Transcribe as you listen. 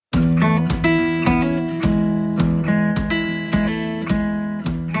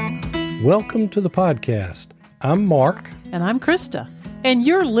Welcome to the podcast. I'm Mark. And I'm Krista. And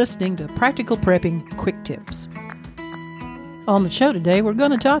you're listening to Practical Prepping Quick Tips. On the show today, we're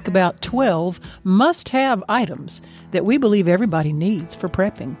going to talk about 12 must-have items that we believe everybody needs for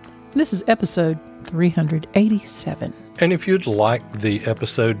prepping. This is episode 387. And if you'd like the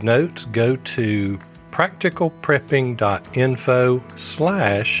episode notes, go to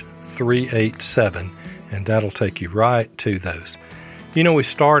practicalprepping.info/387, and that'll take you right to those. You know, we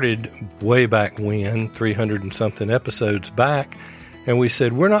started way back when, 300 and something episodes back, and we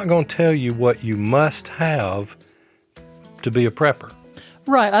said, we're not going to tell you what you must have to be a prepper.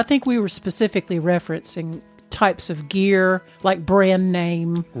 Right. I think we were specifically referencing types of gear, like brand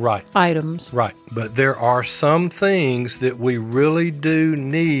name items. Right. But there are some things that we really do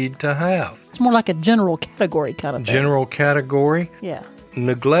need to have. It's more like a general category kind of thing. General category. Yeah.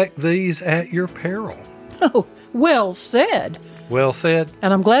 Neglect these at your peril. Oh, well said. Well said.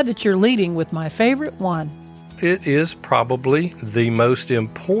 And I'm glad that you're leading with my favorite one. It is probably the most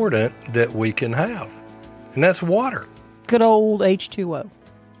important that we can have, and that's water. Good old H2O.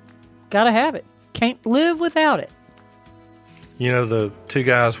 Gotta have it. Can't live without it. You know, the two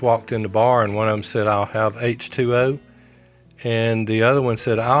guys walked in the bar, and one of them said, I'll have H2O, and the other one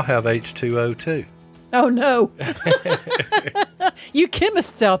said, I'll have H2O too. Oh, no. You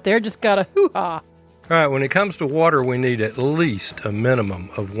chemists out there just got a hoo-ha. All right, when it comes to water, we need at least a minimum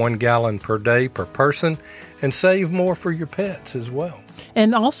of 1 gallon per day per person, and save more for your pets as well.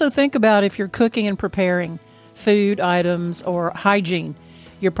 And also think about if you're cooking and preparing food items or hygiene,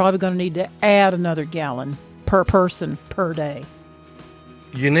 you're probably going to need to add another gallon per person per day.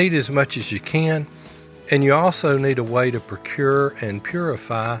 You need as much as you can, and you also need a way to procure and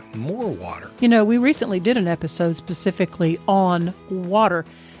purify more water. You know, we recently did an episode specifically on water.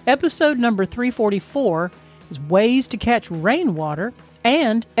 Episode number 344 is Ways to Catch Rainwater,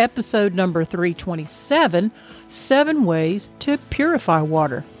 and episode number 327, 7 Ways to Purify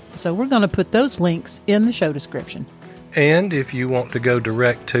Water. So we're going to put those links in the show description. And if you want to go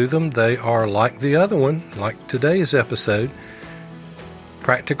direct to them, they are like the other one, like today's episode,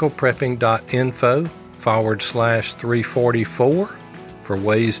 practicalprepping.info/344 for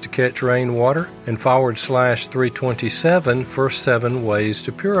ways to catch rainwater, and /327 for 7 ways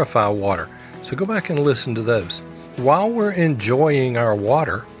to purify water. So go back and listen to those. While we're enjoying our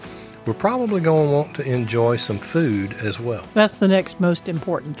water, we're probably going to want to enjoy some food as well. That's the next most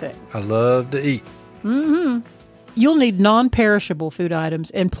important thing. I love to eat. Mm-hmm. You'll need non-perishable food items,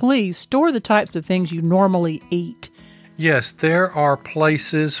 and please store the types of things you normally eat. Yes, there are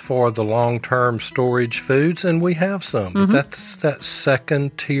places for the long-term storage foods, and we have some. But that's that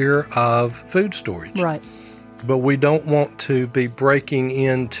second tier of food storage. Right. But we don't want to be breaking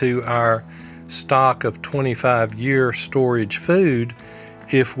into our stock of 25-year storage food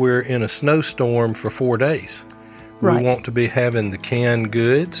if we're in a snowstorm for 4 days. Right. We want to be having the canned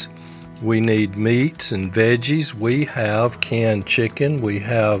goods. We need meats and veggies. We have canned chicken. We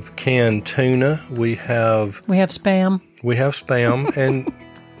have canned tuna. We have Spam, and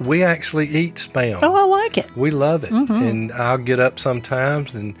we actually eat Spam. Oh, I like it. We love it. And I'll get up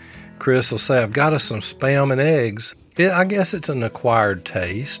sometimes, and Chris will say, I've got us some Spam and eggs. I guess it's an acquired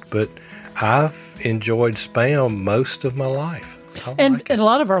taste, but I've enjoyed Spam most of my life. And a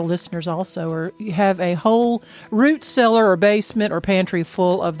lot of our listeners also have a whole root cellar or basement or pantry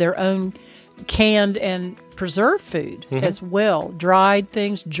full of their own canned and preserved food as well. Dried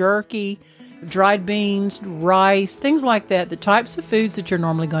things, jerky, dried beans, rice, things like that. The types of foods that you're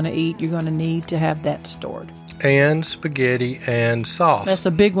normally going to eat, you're going to need to have that stored. And spaghetti and sauce. That's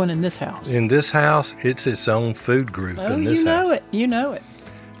a big one in this house. In this house, it's its own food group in this house. You know it.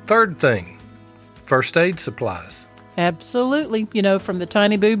 Third thing, first aid supplies. Absolutely. You know, from the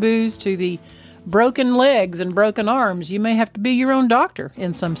tiny boo-boos to the broken legs and broken arms, you may have to be your own doctor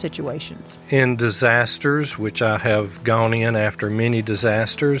in some situations. In disasters, which I have gone in after many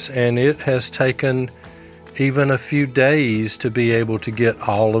disasters, and it has taken even a few days to be able to get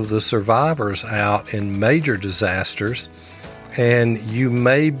all of the survivors out in major disasters, and you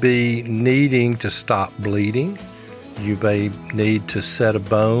may be needing to stop bleeding. You may need to set a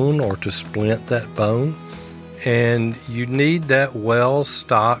bone or to splint that bone. And you need that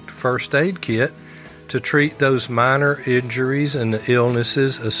well-stocked first aid kit to treat those minor injuries and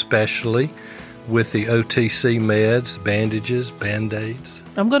illnesses, especially with the OTC meds, bandages, Band-Aids.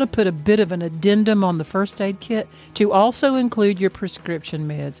 I'm going to put a bit of an addendum on the first aid kit to also include your prescription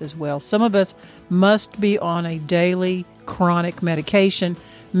meds as well. Some of us must be on a daily chronic medication.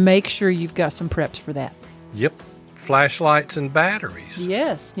 Make sure you've got some preps for that. Yep. flashlights and batteries.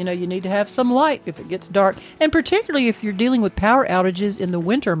 Yes, you need to have some light if it gets dark. And particularly if you're dealing with power outages in the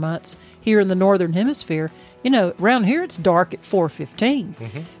winter months here in the Northern Hemisphere. Around here it's dark at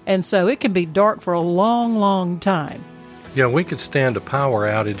 4:15. And so it can be dark for a long, long time. Yeah, we could stand a power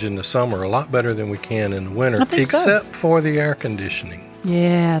outage in the summer a lot better than we can in the winter, I think so. except for the air conditioning.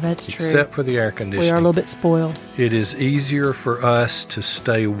 Yeah, that's true. Except for the air conditioning. We are a little bit spoiled. It is easier for us to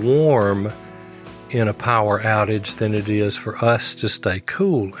stay warm in a power outage than it is for us to stay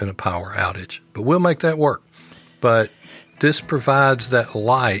cool in a power outage. But we'll make that work. But this provides that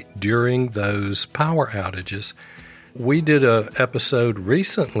light during those power outages. We did an episode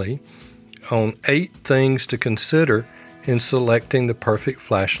recently on 8 things to consider in selecting the perfect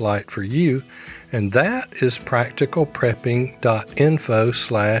flashlight for you, and that is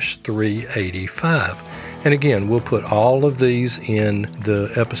practicalprepping.info/385. And again, we'll put all of these in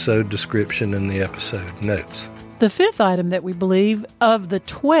the episode description and the episode notes. The 5th item that we believe of the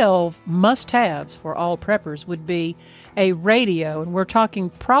 12 must-haves for all preppers would be a radio. And we're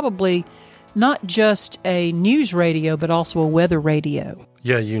talking probably not just a news radio, but also a weather radio.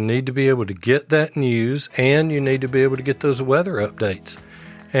 Yeah, you need to be able to get that news, and you need to be able to get those weather updates.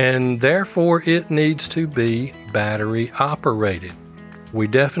 And therefore, it needs to be battery operated. We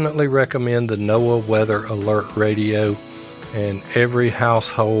definitely recommend the NOAA Weather Alert Radio, and every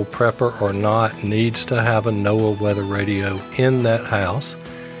household, prepper or not, needs to have a NOAA weather radio in that house.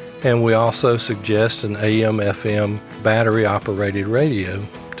 And we also suggest an AM/FM battery-operated radio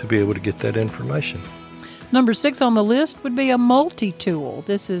to be able to get that information. Number 6 on the list would be a multi-tool.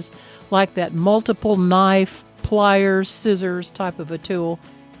 This is like that multiple knife, pliers, scissors type of a tool.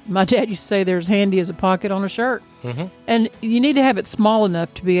 My dad used to say they're as handy as a pocket on a shirt. And you need to have it small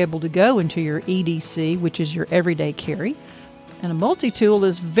enough to be able to go into your EDC, which is your everyday carry. And a multi-tool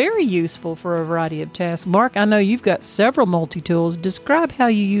is very useful for a variety of tasks. Mark, I know you've got several multi-tools. Describe how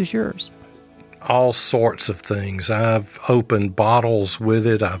you use yours. All sorts of things. I've opened bottles with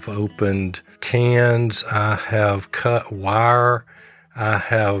it. I've opened cans. I have cut wire. I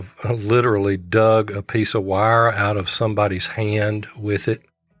have literally dug a piece of wire out of somebody's hand with it.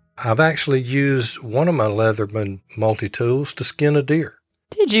 I've actually used one of my Leatherman multi-tools to skin a deer.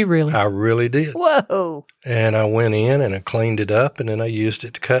 Did you really? I really did. Whoa. And I went in and I cleaned it up, and then I used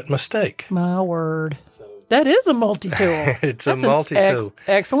it to cut my steak. My word. That is a multi-tool. It's a multi-tool.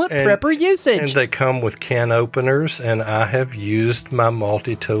 Excellent prepper usage. And they come with can openers, and I have used my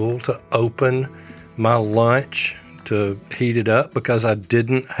multi-tool to open my lunch to heat it up because I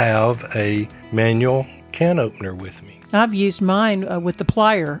didn't have a manual can opener with me. I've used mine with the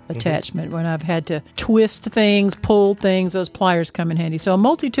plier attachment when I've had to twist things, pull things. Those pliers come in handy. So a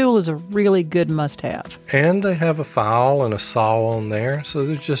multi-tool is a really good must-have. And they have a file and a saw on there. So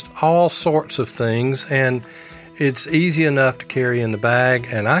there's just all sorts of things. And it's easy enough to carry in the bag.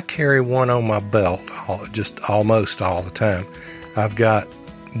 And I carry one on my belt just almost all the time. I've got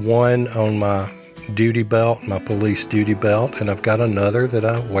one on my duty belt, my police duty belt, and I've got another that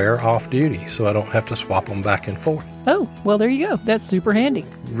I wear off duty so I don't have to swap them back and forth. Oh, well, there you go. That's super handy.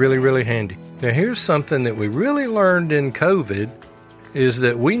 Really, really handy. Now, here's something that we really learned in COVID is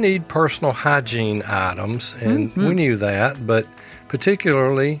that we need personal hygiene items, and we knew that, but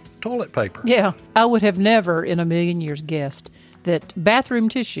particularly toilet paper. Yeah, I would have never in a million years guessed that bathroom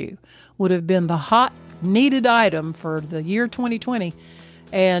tissue would have been the hot, needed item for the year 2020.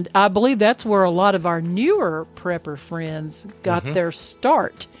 And I believe that's where a lot of our newer prepper friends got their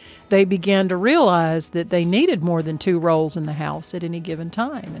start. They began to realize that they needed more than 2 rolls in the house at any given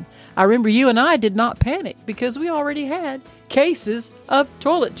time. And I remember you and I did not panic because we already had cases of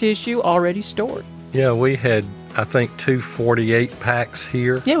toilet tissue already stored. Yeah, we had, I think, 248 packs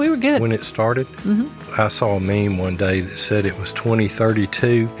here. Yeah, we were good. When it started. I saw a meme one day that said it was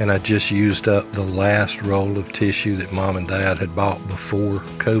 2032, and I just used up the last roll of tissue that Mom and Dad had bought before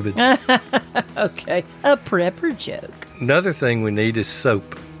COVID. Okay, a prepper joke. Another thing we need is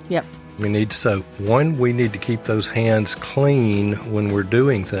soap. Yep. We need soap. One, we need to keep those hands clean when we're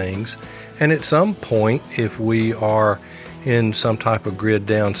doing things. And at some point, if we are in some type of grid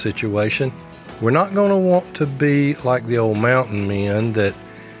down situation, we're not going to want to be like the old mountain men that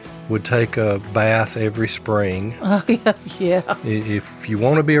would take a bath every spring. Oh, yeah. If you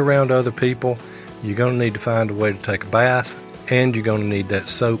want to be around other people, you're going to need to find a way to take a bath, and you're going to need that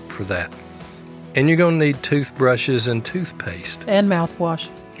soap for that. And you're going to need toothbrushes and toothpaste. And mouthwash.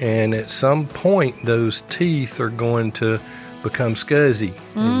 And at some point, those teeth are going to become scuzzy,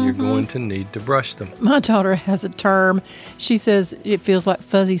 and you're going to need to brush them. My daughter has a term. She says it feels like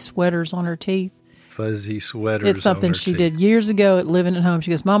fuzzy sweaters on her teeth. fuzzy sweaters. It's something on her she teeth. did years ago living at home.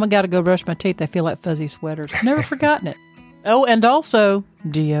 She goes, Mom, I got to go brush my teeth. I feel like fuzzy sweaters. Never forgotten it. Oh, and also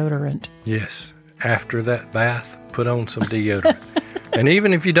deodorant. Yes. After that bath, put on some deodorant. And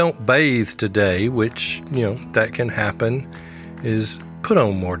even if you don't bathe today, which, that can happen, is put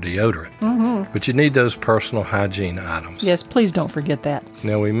on more deodorant. Mm-hmm. But you need those personal hygiene items. Yes, please don't forget that.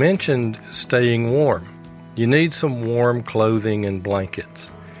 Now, we mentioned staying warm. You need some warm clothing and blankets.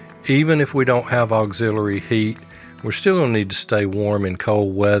 Even if we don't have auxiliary heat, we're still going to need to stay warm in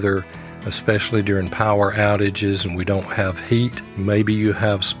cold weather, especially during power outages and we don't have heat. Maybe you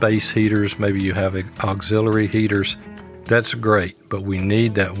have space heaters, maybe you have auxiliary heaters. That's great, but we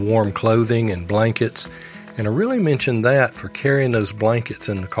need that warm clothing and blankets. And I really mentioned that for carrying those blankets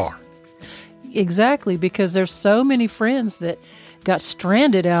in the car. Exactly, because there's so many friends that got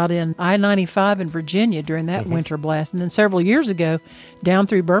stranded out in I-95 in Virginia during that winter blast. And then several years ago, down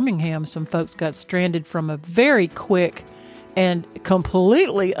through Birmingham, some folks got stranded from a very quick and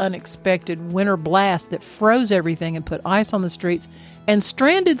completely unexpected winter blast that froze everything and put ice on the streets and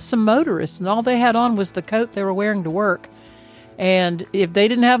stranded some motorists. And all they had on was the coat they were wearing to work. And if they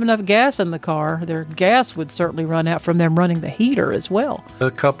didn't have enough gas in the car, their gas would certainly run out from them running the heater as well.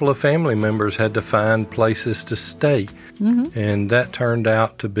 A couple of family members had to find places to stay. Mm-hmm. And that turned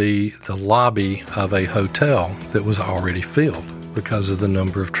out to be the lobby of a hotel that was already filled because of the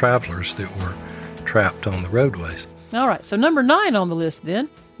number of travelers that were trapped on the roadways. All right, so number 9 on the list then,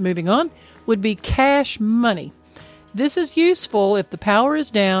 moving on, would be cash money. This is useful if the power is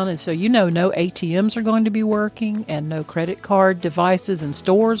down, and so no ATMs are going to be working, and no credit card devices and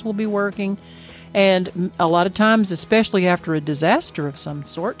stores will be working. And a lot of times, especially after a disaster of some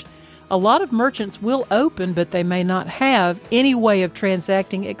sort, a lot of merchants will open, but they may not have any way of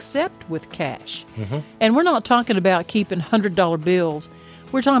transacting except with cash. Mm-hmm. And we're not talking about keeping $100 bills.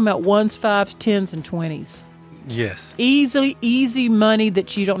 We're talking about 1s, 5s, 10s, and 20s. Yes. Easy money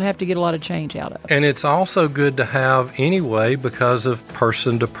that you don't have to get a lot of change out of. And it's also good to have anyway because of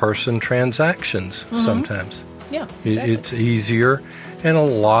person-to-person transactions sometimes. Yeah, exactly. It's easier, and a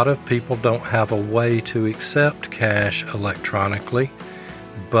lot of people don't have a way to accept cash electronically,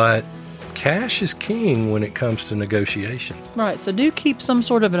 but cash is king when it comes to negotiation. Right, so do keep some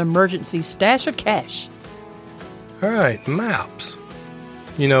sort of an emergency stash of cash. All right, maps.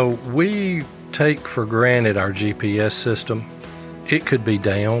 We take for granted our GPS system. It could be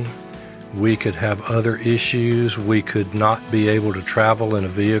down. We could have other issues. We could not be able to travel in a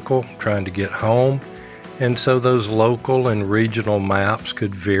vehicle trying to get home. And so those local and regional maps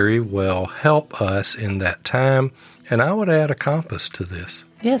could very well help us in that time. And I would add a compass to this.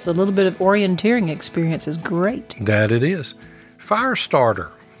 Yes, a little bit of orienteering experience is great. That it is. Fire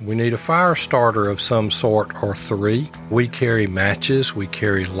starter. We need a fire starter of some sort or 3. We carry matches, we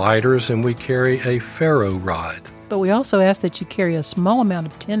carry lighters, and we carry a ferro rod. But we also ask that you carry a small amount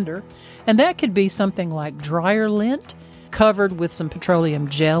of tinder, and that could be something like dryer lint covered with some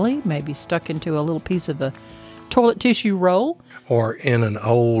petroleum jelly, maybe stuck into a little piece of a toilet tissue roll. Or in an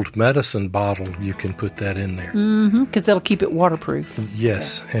old medicine bottle, you can put that in there. Because that'll keep it waterproof.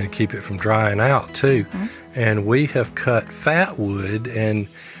 Yes, yeah. And keep it from drying out, too. Mm-hmm. And we have cut fat wood, and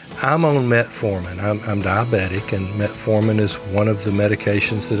I'm on metformin. I'm diabetic, and metformin is one of the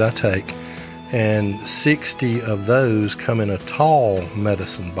medications that I take. And 60 of those come in a tall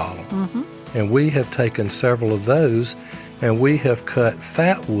medicine bottle. Mm-hmm. And we have taken several of those, and we have cut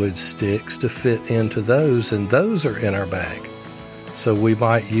fat wood sticks to fit into those, and those are in our bag. So we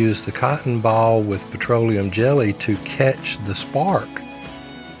might use the cotton ball with petroleum jelly to catch the spark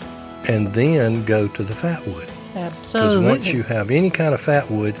and then go to the fat wood. Absolutely. Because once you have any kind of fat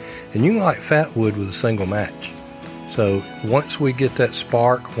wood, and you can light fat wood with a single match. So once we get that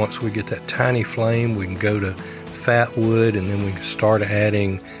spark, once we get that tiny flame, we can go to fat wood, and then we can start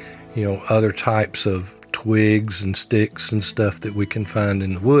adding, other types of twigs and sticks and stuff that we can find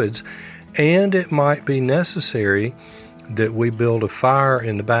in the woods. And it might be necessary that we build a fire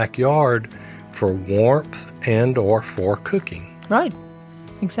in the backyard for warmth and or for cooking. Right,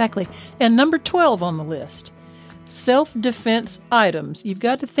 exactly. And number 12 on the list, self-defense items. You've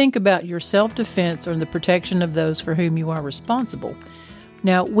got to think about your self-defense or the protection of those for whom you are responsible.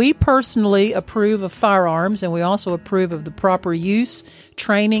 Now, we personally approve of firearms, and we also approve of the proper use,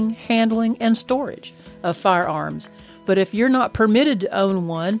 training, handling, and storage of firearms. But if you're not permitted to own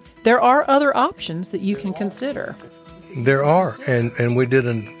one, there are other options that you can consider. There are, and we did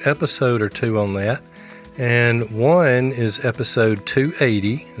an episode or 2 on that. And one is episode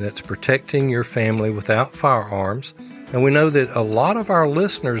 280, that's Protecting Your Family Without Firearms. And we know that a lot of our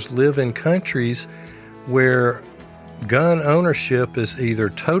listeners live in countries where gun ownership is either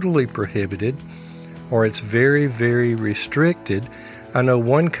totally prohibited or it's very, very restricted. I know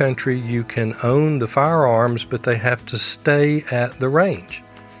one country you can own the firearms, but they have to stay at the range.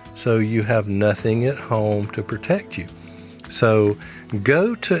 So you have nothing at home to protect you. So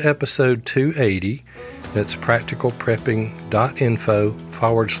go to episode 280. That's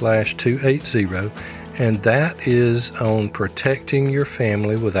practicalprepping.info/280. And that is on protecting your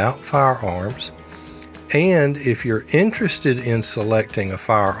family without firearms. And if you're interested in selecting a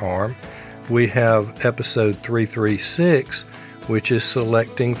firearm, we have episode 336, which is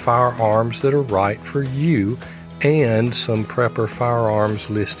selecting firearms that are right for you, and some prepper firearms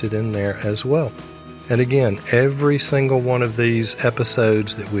listed in there as well. And again, every single one of these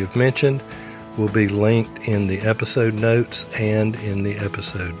episodes that we've mentioned will be linked in the episode notes and in the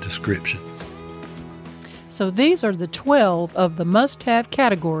episode description. So these are the 12 of the must-have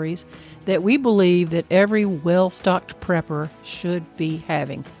categories that we believe that every well-stocked prepper should be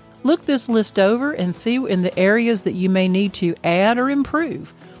having. Look this list over and see in the areas that you may need to add or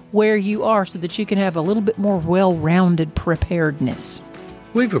improve where you are so that you can have a little bit more well-rounded preparedness.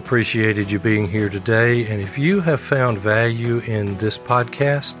 We've appreciated you being here today, and if you have found value in this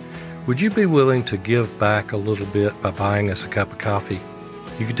podcast, would you be willing to give back a little bit by buying us a cup of coffee?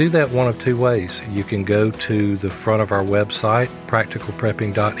 You can do that one of two ways. You can go to the front of our website,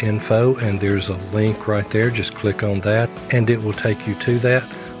 practicalprepping.info, and there's a link right there. Just click on that, and it will take you to that.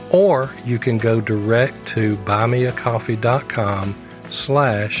 Or you can go direct to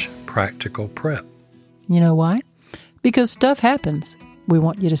buymeacoffee.com/practicalprep. You know why? Because stuff happens. We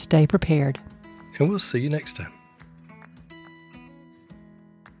want you to stay prepared. And we'll see you next time.